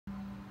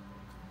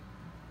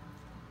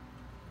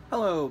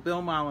Hello,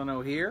 Bill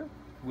Molyneux here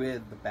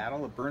with the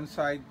Battle of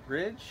Burnside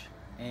Bridge,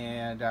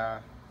 and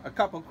a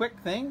couple quick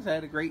things. I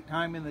had a great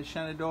time in the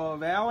Shenandoah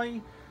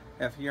Valley.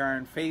 If you're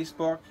on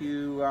Facebook,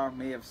 you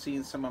may have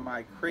seen some of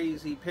my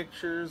crazy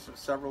pictures of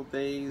several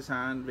days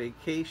on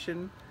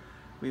vacation.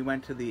 We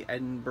went to the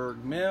Edinburgh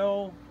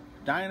Mill,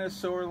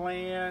 Dinosaur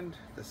Land,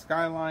 the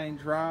Skyline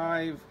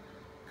Drive,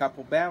 a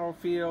couple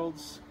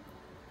battlefields,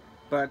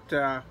 but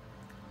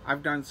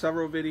I've done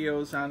several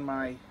videos on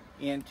my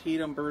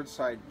Antietam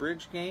Burnside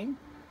Bridge game,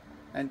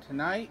 and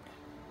tonight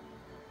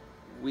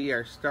we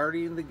are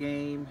starting the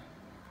game.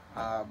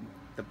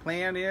 The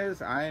plan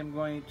is I am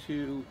going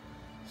to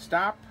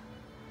stop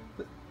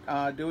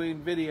doing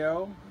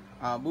video,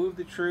 move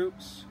the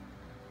troops.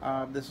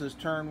 This is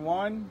turn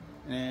one,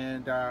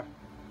 and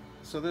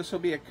so this will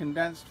be a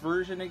condensed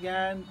version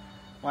again,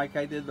 like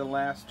I did the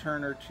last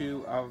turn or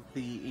two of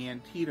the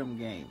Antietam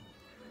game.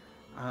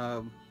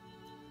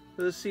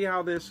 Let's see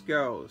how this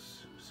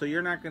goes. So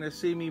you're not going to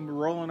see me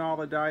rolling all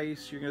the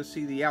dice, you're going to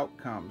see the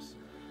outcomes.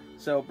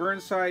 So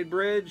Burnside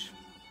Bridge,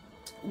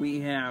 we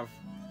have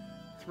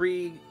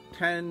 3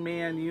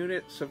 10-man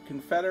units of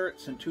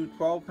Confederates and 2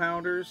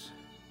 12-pounders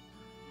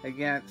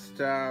against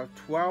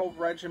 12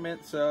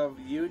 regiments of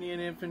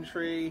Union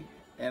infantry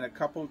and a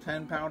couple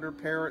 10-pounder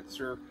Parrots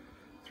or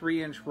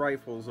 3-inch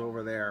rifles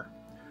over there.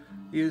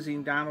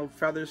 Using Donald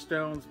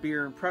Featherstone's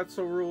beer and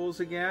pretzel rules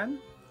again.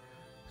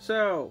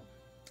 So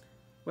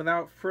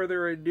without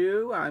further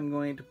ado, I'm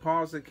going to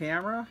pause the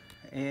camera,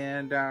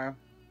 and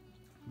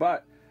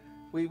but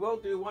we will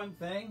do one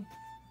thing.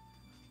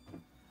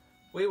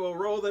 We will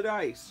roll the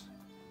dice,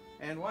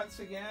 and once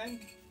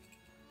again,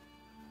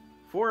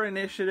 for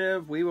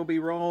initiative, we will be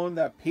rolling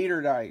the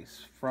Peter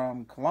dice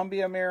from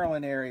Columbia,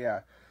 Maryland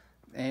area,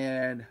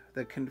 and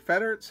the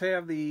Confederates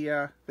have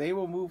the they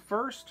will move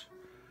first,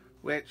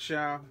 which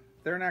they're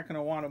not going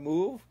to want to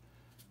move.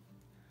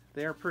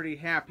 They're pretty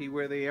happy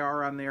where they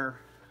are on their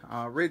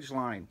ridge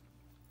line.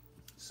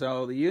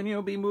 So the Union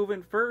will be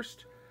moving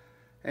first,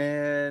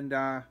 and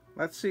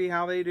let's see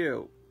how they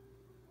do.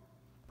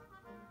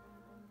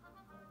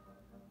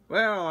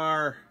 Well,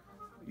 our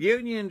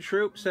Union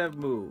troops have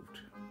moved.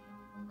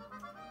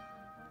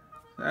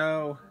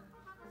 So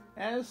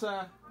as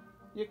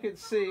you can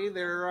see,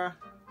 they're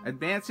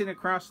advancing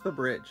across the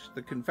bridge.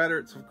 The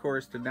Confederates, of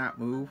course, did not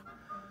move.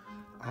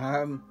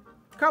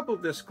 Couple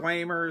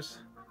disclaimers.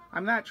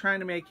 I'm not trying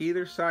to make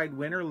either side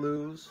win or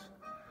lose.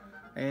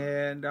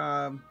 And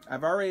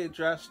I've already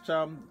addressed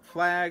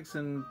flags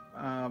and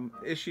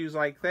issues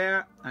like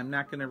that. I'm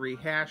not going to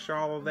rehash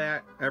all of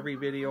that every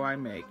video I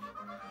make.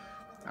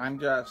 I'm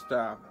just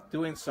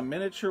doing some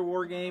miniature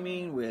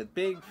wargaming with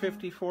big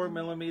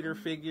 54mm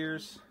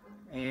figures,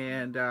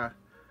 and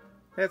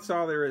that's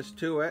all there is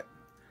to it.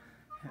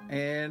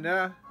 And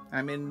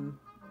I'm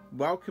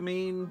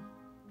welcoming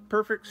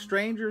perfect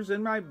strangers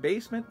in my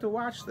basement to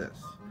watch this.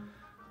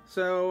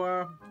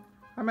 So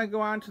I'm going to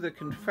go on to the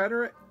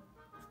Confederate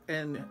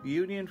and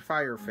Union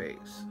fire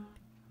phase.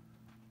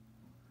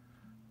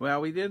 Well,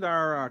 we did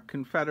our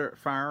Confederate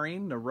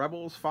firing. The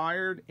rebels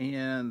fired,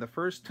 and the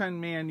first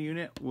 10-man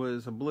unit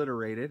was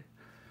obliterated.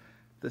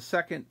 The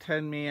second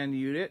 10-man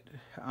unit,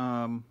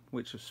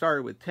 which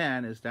started with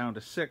 10, is down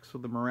to 6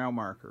 with the morale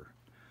marker.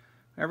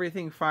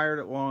 Everything fired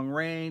at long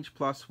range,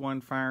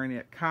 +1 firing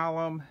at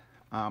column.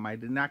 I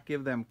did not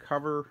give them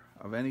cover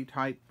of any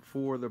type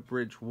for the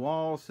bridge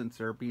wall since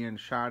they're being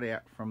shot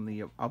at from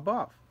the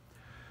above.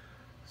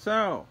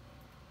 So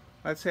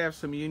let's have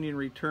some Union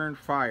return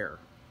fire.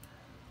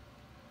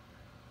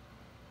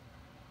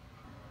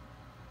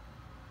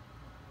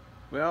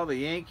 Well, the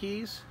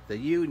Yankees, the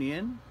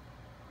Union,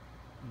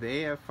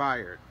 they have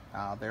fired.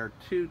 Their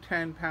 2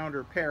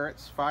 10-pounder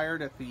Parrots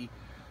fired at the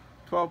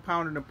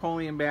 12-pounder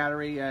Napoleon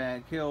battery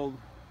and killed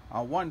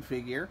 1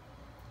 figure.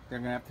 They're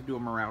going to have to do a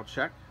morale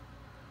check.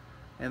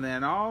 And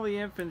then all the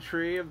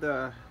infantry of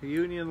the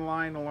Union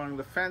line along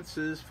the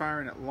fences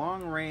firing at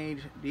long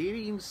range,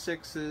 beating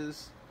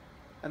 6s,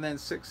 and then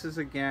 6s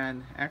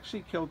again,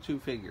 actually killed 2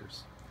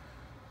 figures.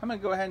 I'm going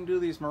to go ahead and do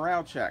these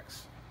morale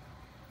checks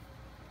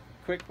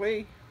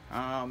quickly.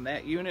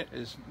 That unit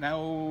is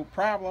no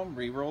problem.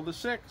 Reroll the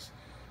 6.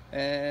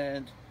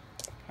 And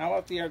how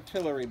about the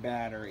artillery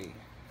battery?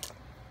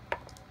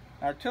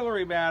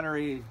 Artillery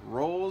battery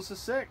rolls a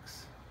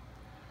 6.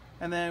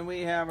 And then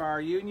we have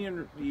our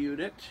Union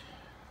unit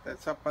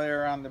that's up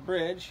there on the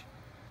bridge,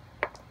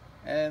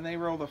 and they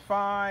rolled a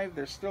 5.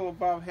 They're still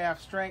above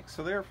half strength,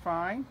 so they're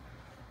fine.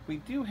 We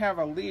do have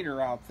a leader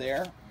out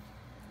there,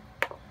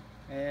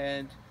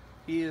 and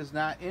he is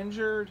not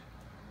injured,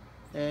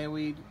 and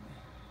we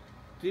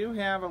do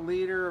have a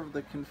leader of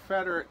the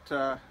Confederate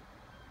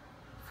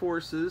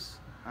forces.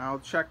 I'll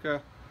check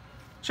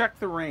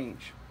the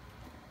range,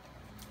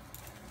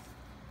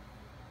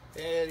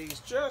 and he's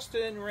just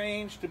in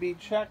range to be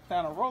checked.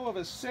 On a roll of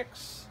a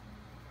 6,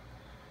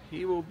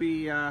 he will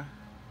be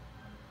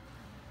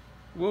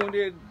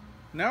wounded.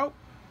 Nope.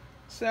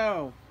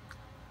 So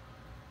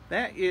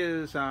that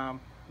is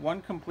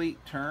 1 complete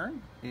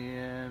turn,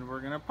 and we're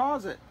going to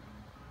pause it.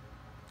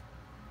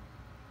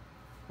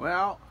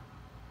 Well,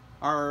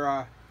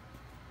 our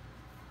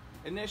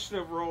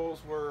initiative rolls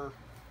were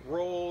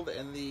rolled,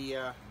 and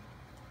the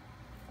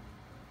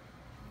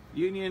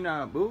Union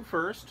moved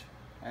first,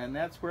 and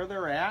that's where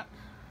they're at.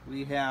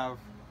 We have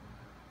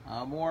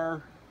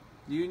more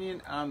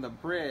Union on the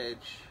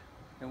bridge,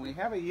 and we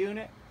have a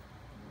unit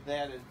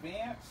that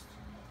advanced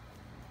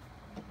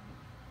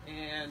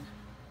and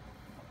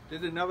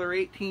did another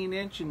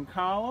 18-inch in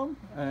column,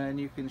 and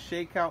you can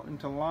shake out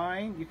into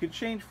line. You can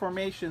change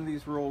formation of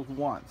these rolls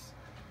once.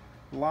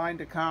 Line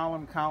to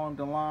column, column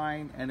to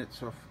line, and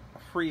it's a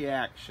free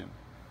action,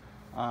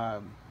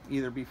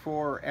 either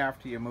before or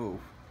after you move.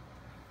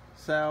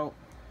 So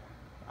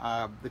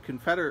the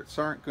Confederates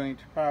aren't going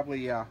to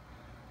probably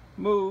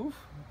move,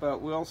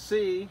 but we'll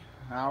see.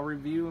 I'll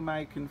review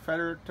my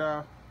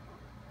Confederate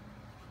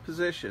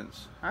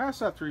positions. I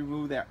also have to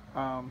remove that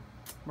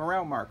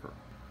morale marker.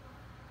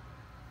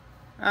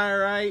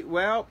 Alright,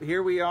 well,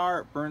 here we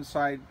are at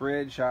Burnside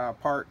Bridge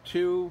part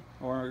 2,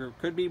 or there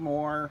could be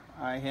more.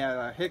 I had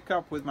a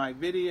hiccup with my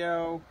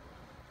video,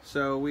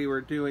 so we were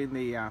doing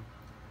the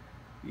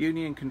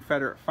Union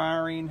Confederate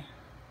firing,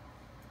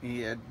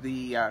 and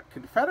the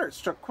Confederates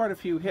took quite a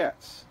few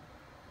hits.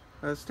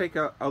 Let's take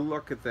a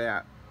look at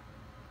that.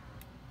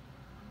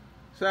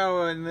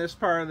 So in this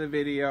part of the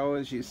video,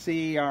 as you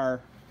see,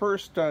 our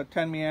first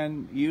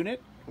 10-man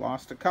unit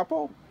lost a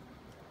couple,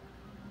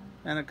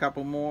 and a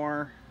couple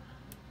more,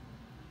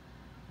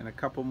 and a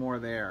couple more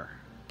there.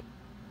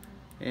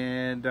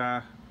 And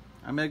I'm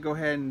going to go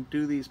ahead and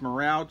do these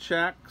morale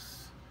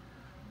checks,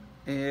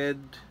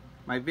 and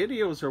my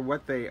videos are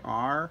what they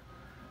are.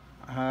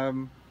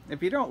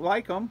 If you don't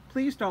like them,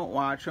 please don't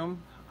watch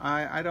them.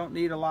 I don't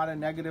need a lot of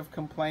negative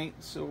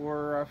complaints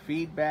or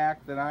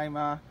feedback that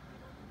I'm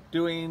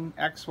doing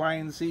X, Y,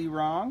 and Z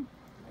wrong.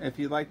 If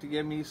you'd like to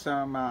give me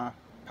some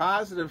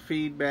positive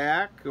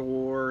feedback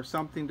or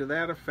something to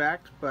that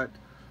effect, but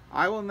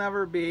I will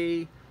never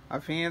be a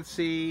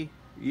fancy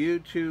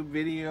YouTube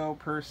video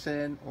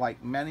person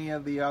like many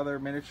of the other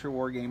miniature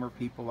wargamer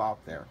people out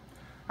there.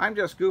 I'm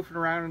just goofing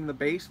around in the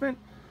basement,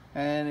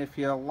 and if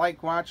you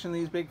like watching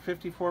these big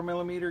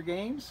 54mm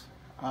games,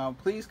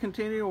 please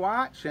continue to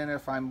watch, and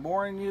if I'm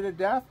boring you to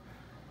death,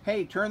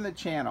 hey, turn the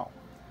channel.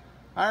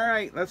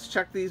 Alright, let's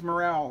check these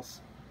morales.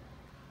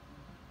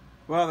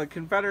 Well, the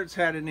Confederates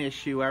had an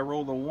issue. I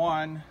rolled a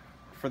 1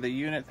 for the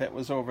unit that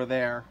was over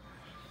there,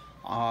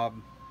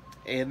 and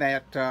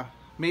that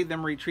made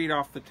them retreat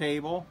off the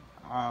table.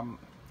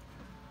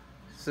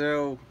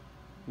 So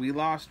we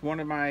lost one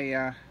of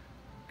my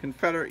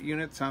Confederate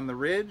units on the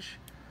ridge.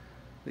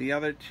 The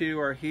other 2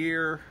 are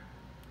here,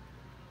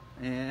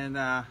 and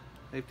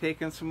they've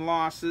taken some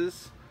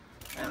losses,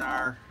 and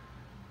our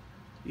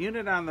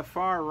unit on the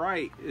far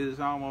right is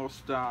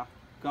almost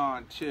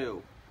gone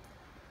too.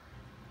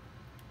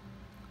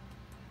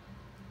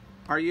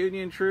 Our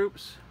Union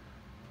troops,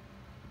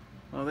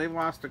 well, they've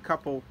lost a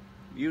couple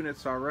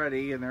units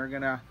already, and they're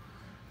gonna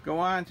go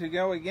on to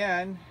go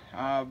again.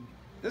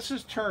 This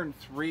is turn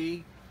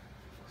 3,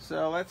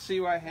 so let's see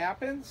what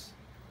happens.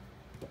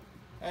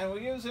 And we're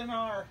using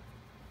our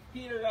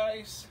heater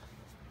dice.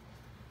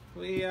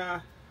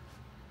 The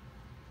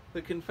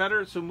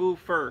Confederates will move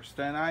first,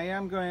 and I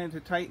am going to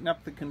tighten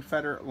up the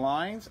Confederate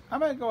lines.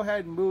 I'm going to go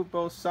ahead and move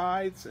both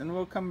sides, and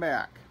we'll come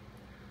back.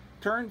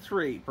 Turn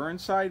 3,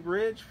 Burnside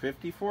Bridge,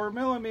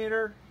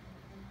 54mm.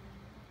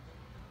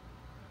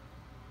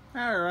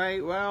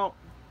 Alright, well,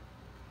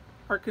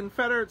 our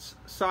Confederates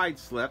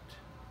side-slipped.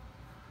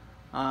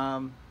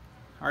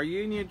 Our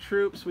Union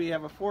troops, we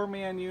have a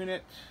 4-man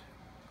unit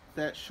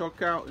that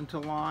shook out into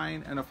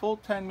line, and a full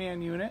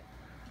 10-man unit.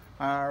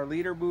 Our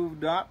leader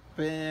moved up,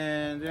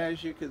 and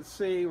as you can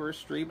see, we're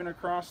streaming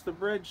across the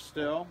bridge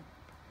still.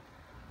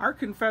 Our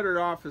Confederate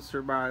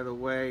officer, by the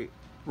way,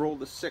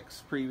 rolled a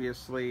 6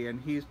 previously, and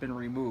he's been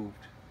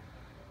removed.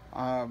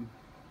 All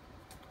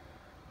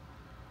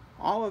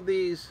of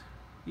these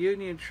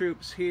Union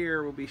troops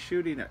here will be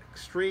shooting at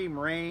extreme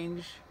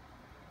range.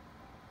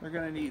 They're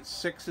going to need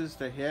 6s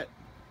to hit.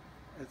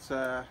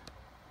 I'm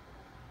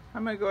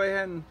going to go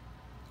ahead and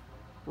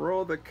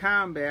roll the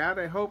combat.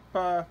 I hope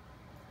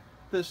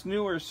this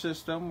newer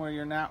system, where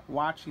you're not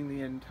watching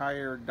the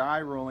entire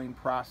die rolling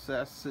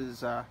process,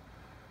 is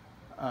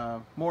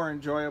more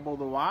enjoyable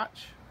to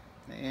watch.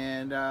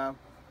 And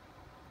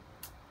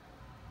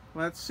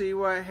let's see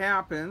what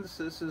happens.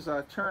 This is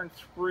turn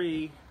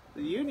 3.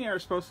 The Union are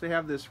supposed to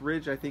have this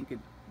ridge, I think, at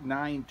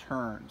 9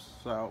 turns.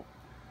 So,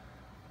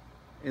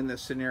 in the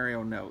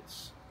scenario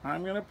notes,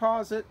 I'm going to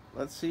pause it.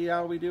 Let's see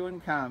how we do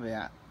in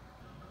combat.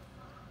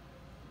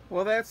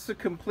 Well, that's the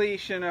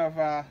completion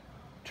of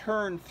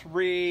turn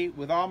 3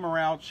 with all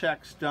morale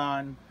checks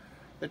done.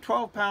 The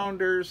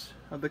 12-pounders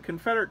of the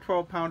Confederate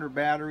 12-pounder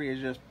battery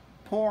is just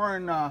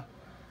pouring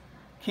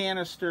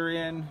canister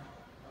in.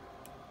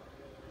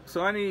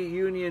 So any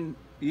Union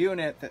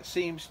unit that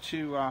seems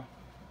to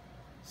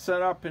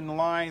set up in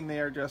line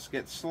there just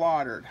gets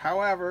slaughtered.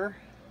 However,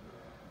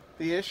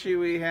 the issue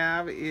we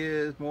have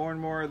is more and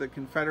more of the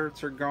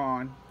Confederates are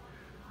gone.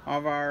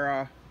 Of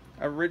our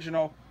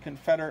original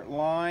Confederate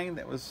line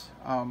that was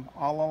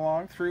all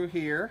along through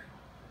here.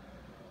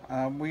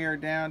 We are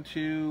down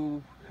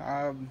to,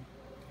 I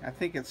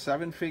think it's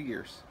 7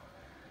 figures.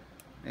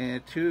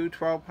 And 2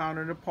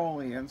 12-pounder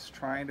Napoleons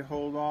trying to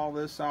hold all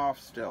this off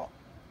still.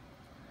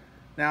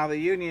 Now the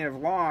Union have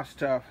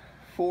lost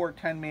 4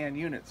 10-man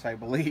units, I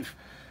believe.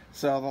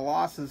 So the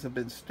losses have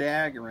been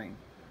staggering.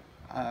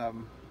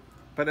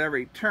 But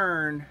every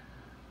turn,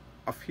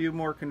 a few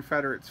more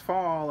Confederates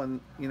fall, and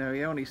you know,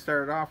 you only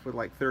started off with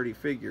like 30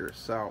 figures.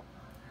 So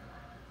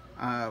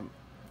we're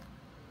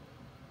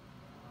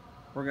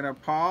gonna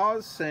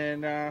pause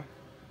and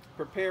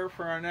prepare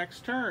for our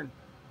next turn.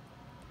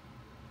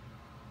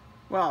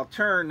 Well,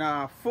 turn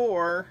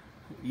 4,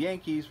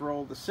 Yankees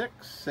rolled a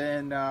 6,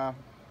 and the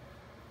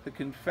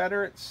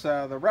Confederates,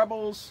 the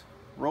rebels,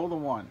 rolled a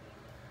 1.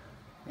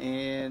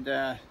 And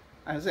I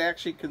was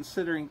actually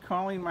considering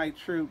calling my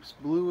troops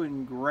blue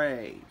and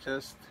gray,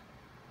 just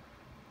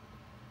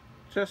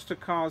to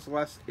cause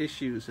less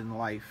issues in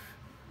life.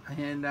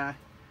 And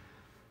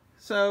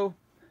so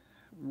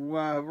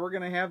we're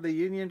going to have the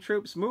Union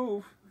troops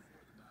move.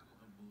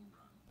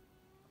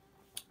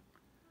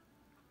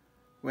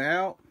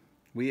 Well,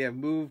 we have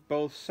moved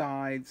both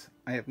sides.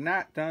 I have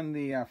not done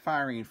the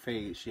firing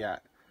phase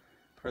yet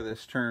for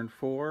this turn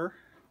 4.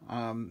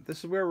 This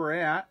is where we're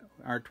at.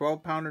 Our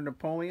 12-pounder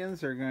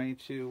Napoleons are going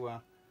to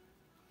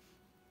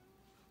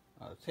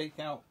take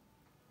out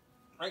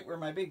right where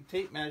my big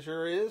tape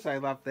measure is. I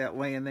left that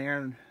laying there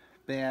in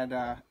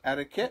bad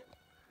etiquette.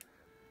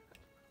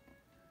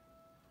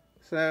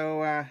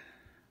 So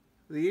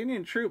the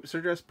Union troops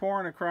are just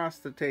pouring across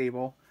the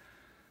table.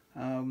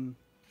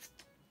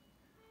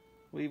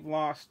 We've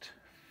lost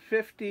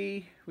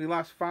 50. We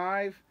lost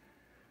 5.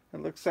 It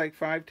looks like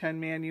 5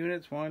 10-man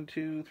units. 1,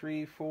 2,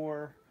 3,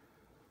 4.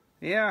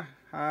 Yeah,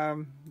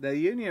 the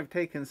Union have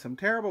taken some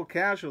terrible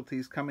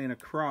casualties coming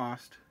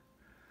across.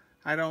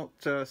 I don't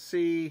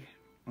see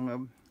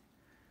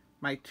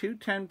my 2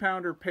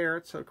 10-pounder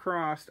Parrots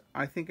across.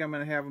 I think I'm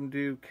going to have them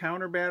do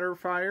counter batter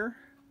fire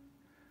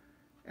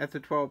at the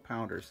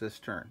 12-pounders this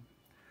turn.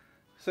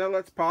 So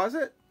let's pause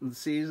it and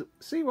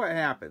see what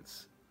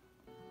happens.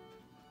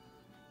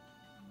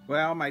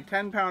 Well, my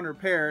 10-pounder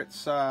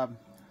Parrots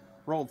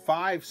rolled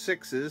 5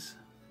 6s,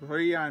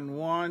 3 on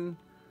one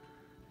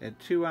and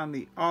 2 on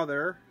the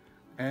other,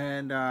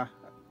 and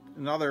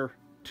another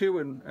 2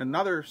 and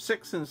another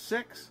 6 and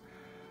 6.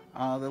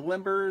 The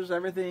limbers,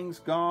 everything's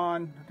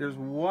gone. There's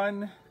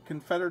 1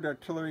 Confederate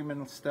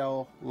artilleryman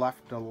still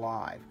left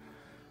alive.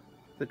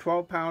 The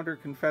 12-pounder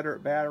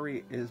Confederate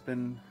battery has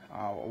been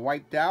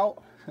wiped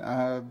out.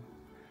 The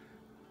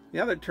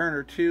other turn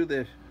or two,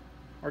 the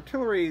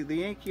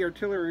Yankee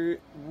artillery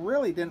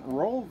really didn't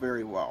roll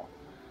very well.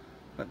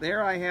 But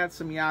there I had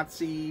some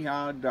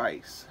Yahtzee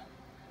dice.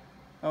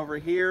 Over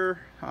here,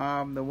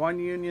 the 1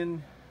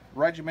 Union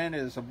regiment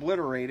is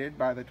obliterated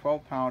by the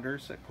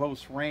 12-pounders at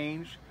close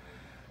range.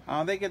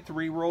 They get to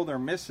re-roll their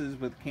misses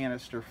with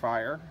canister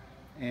fire,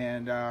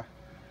 and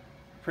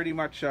pretty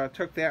much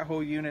took that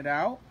whole unit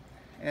out.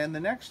 And the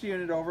next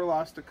unit over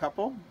lost a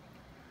couple,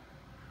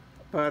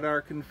 but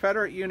our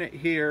Confederate unit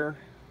here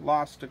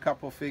lost a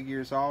couple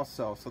figures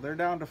also. So they're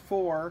down to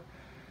 4,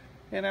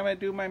 and I'm going to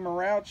do my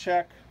morale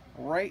check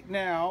right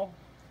now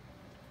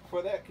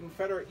for that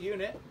Confederate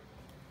unit.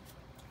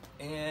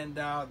 And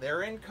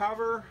they're in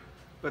cover,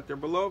 but they're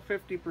below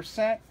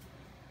 50%.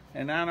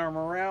 And on our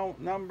morale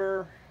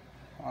number,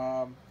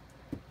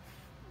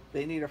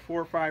 they need a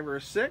 4, 5, or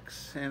a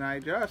 6. And I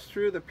just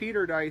threw the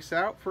Peter dice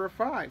out for a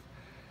 5.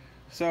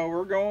 So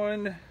we're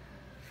going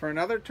for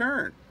another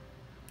turn.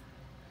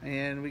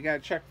 And we got to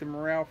check the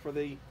morale for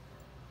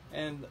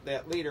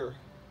that leader.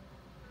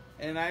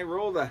 And I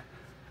rolled a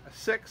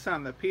 6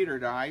 on the Peter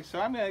die. So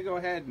I'm going to go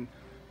ahead and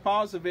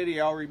pause the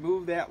video. I'll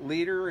remove that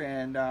leader,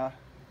 and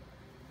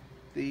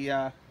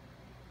the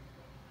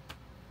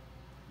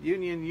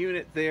Union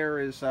unit there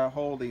is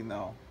holding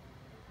though.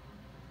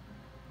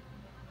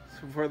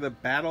 So for the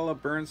Battle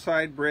of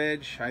Burnside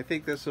Bridge, I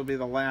think this will be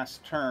the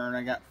last turn.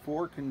 I got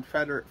 4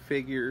 Confederate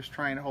figures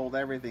trying to hold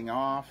everything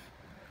off.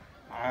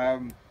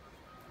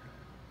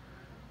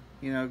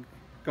 You know,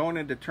 going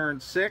into turn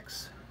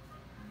 6,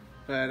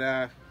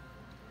 but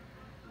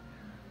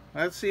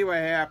let's see what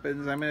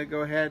happens. I'm going to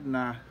go ahead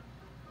and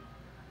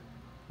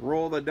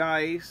roll the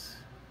dice.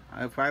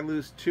 If I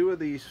lose 2 of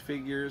these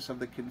figures of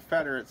the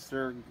Confederates,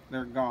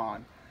 they're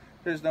gone.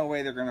 There's no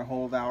way they're going to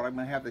hold out. I'm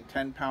going to have the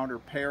 10-pounder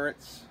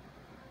Parrots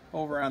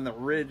over on the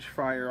ridge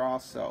fire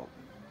also.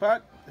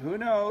 But who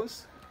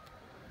knows?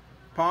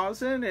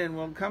 Pausing, and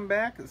we'll come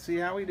back and see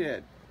how we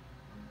did.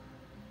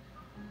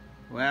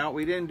 Well,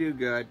 we didn't do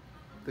good.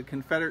 The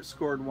Confederates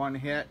scored 1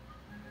 hit.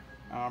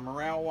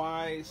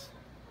 Morale-wise,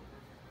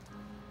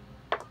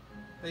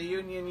 the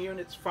Union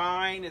unit's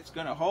fine. It's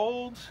going to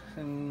hold,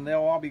 and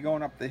they'll all be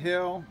going up the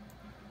hill.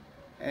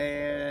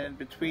 And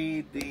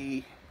between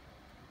the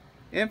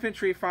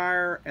infantry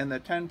fire and the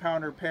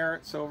 10-pounder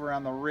Parrots over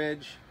on the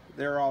ridge,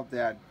 they're all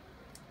dead.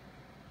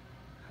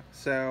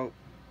 So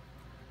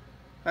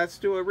let's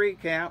do a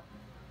recap.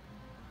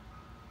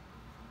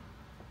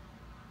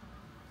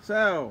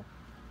 So,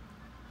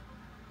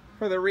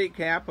 for the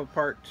recap of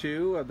part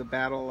 2 of the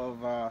Battle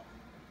of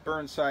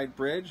Burnside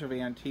Bridge of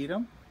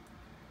Antietam,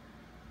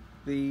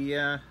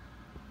 the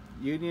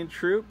Union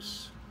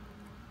troops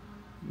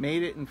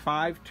made it in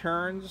 5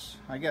 turns,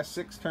 I guess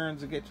 6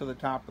 turns to get to the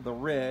top of the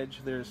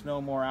ridge. There's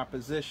no more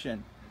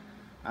opposition.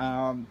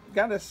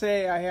 Gotta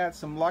say, I had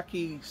some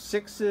lucky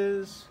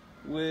 6s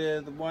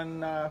with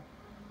one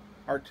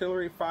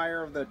artillery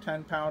fire of the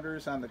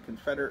 10-pounders on the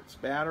Confederates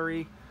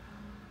battery.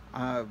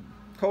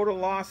 Total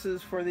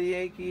losses for the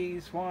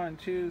Yankees, 1,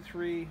 2,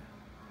 3.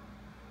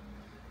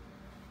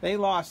 They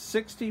lost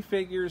 60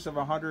 figures of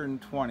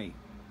 120,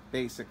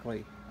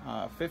 basically.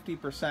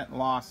 50%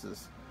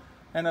 losses.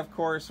 And of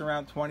course,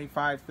 around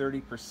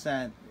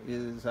 25-30%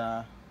 is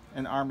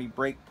an Army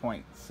break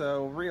point.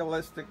 So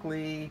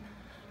realistically,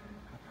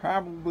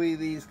 probably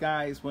these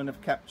guys wouldn't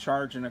have kept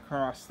charging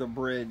across the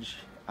bridge.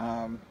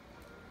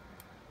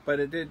 But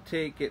it did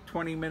take it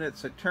 20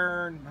 minutes a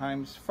turn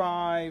times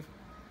 5.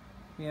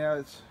 You know,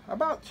 it's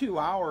about 2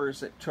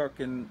 hours it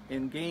took in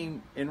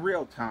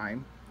real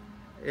time.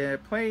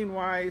 Playing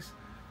wise,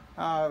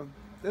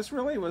 this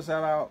really was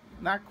about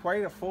not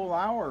quite a full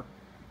hour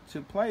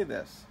to play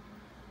this.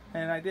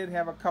 And I did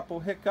have a couple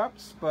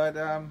hiccups, but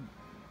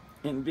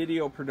in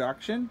video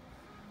production.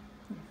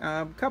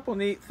 Couple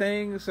neat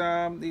things.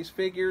 These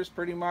figures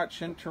pretty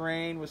much in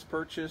terrain was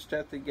purchased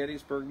at the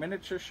Gettysburg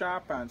Miniature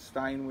Shop on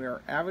Steinwehr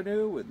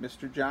Avenue with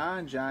Mr.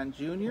 John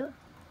Jr.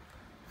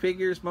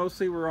 Figures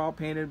mostly were all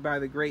painted by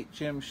the great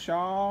Jim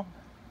Shaw,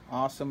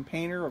 awesome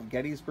painter of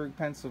Gettysburg,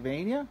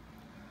 Pennsylvania.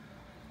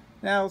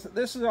 Now,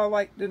 this is all I'd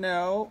like to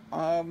know.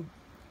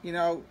 You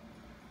know,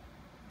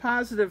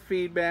 positive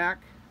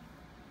feedback.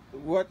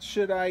 What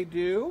should I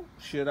do?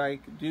 Should I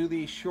do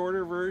these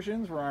shorter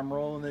versions where I'm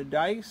rolling the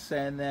dice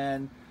and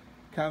then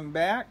come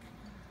back?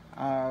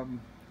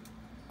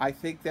 I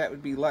think that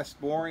would be less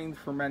boring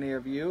for many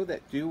of you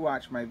that do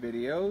watch my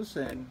videos,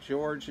 and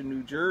George in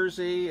New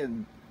Jersey,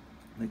 and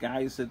the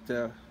guys at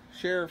the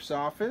sheriff's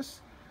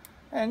office,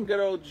 and good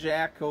old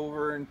Jack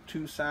over in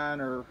Tucson,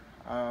 or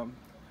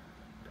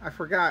I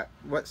forgot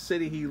what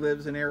city he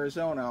lives in,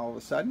 Arizona, all of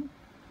a sudden.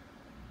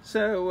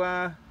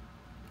 So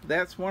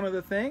that's one of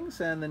the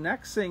things. And the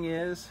next thing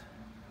is,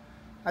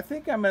 I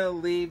think I'm going to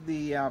leave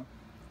the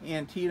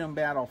Antietam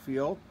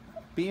battlefield,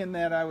 being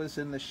that I was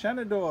in the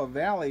Shenandoah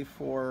Valley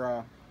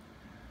for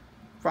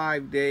 4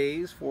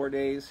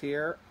 days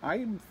here.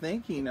 I'm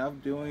thinking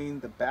of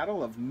doing the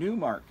Battle of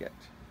Newmarket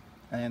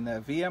and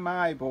the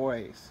VMI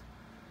boys.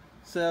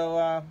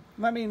 So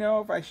let me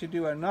know if I should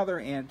do another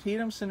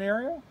Antietam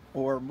scenario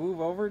or move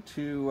over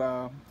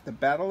to the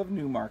Battle of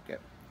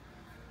Newmarket.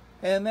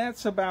 And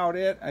that's about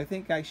it. I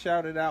think I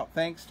shouted out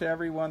thanks to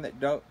everyone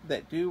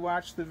that do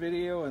watch the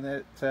video and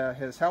that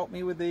has helped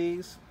me with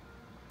these.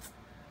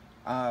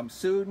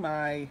 Soon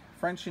my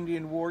French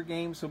Indian War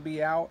games will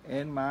be out,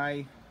 and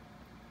my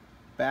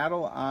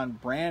Battle on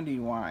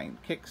Brandywine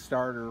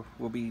Kickstarter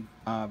will be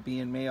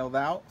being mailed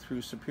out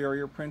through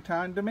Superior Print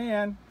on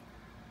Demand.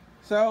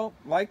 So,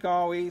 like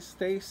always,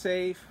 stay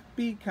safe,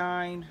 be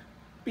kind,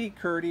 be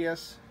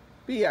courteous,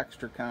 be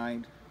extra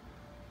kind.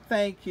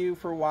 Thank you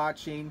for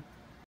watching.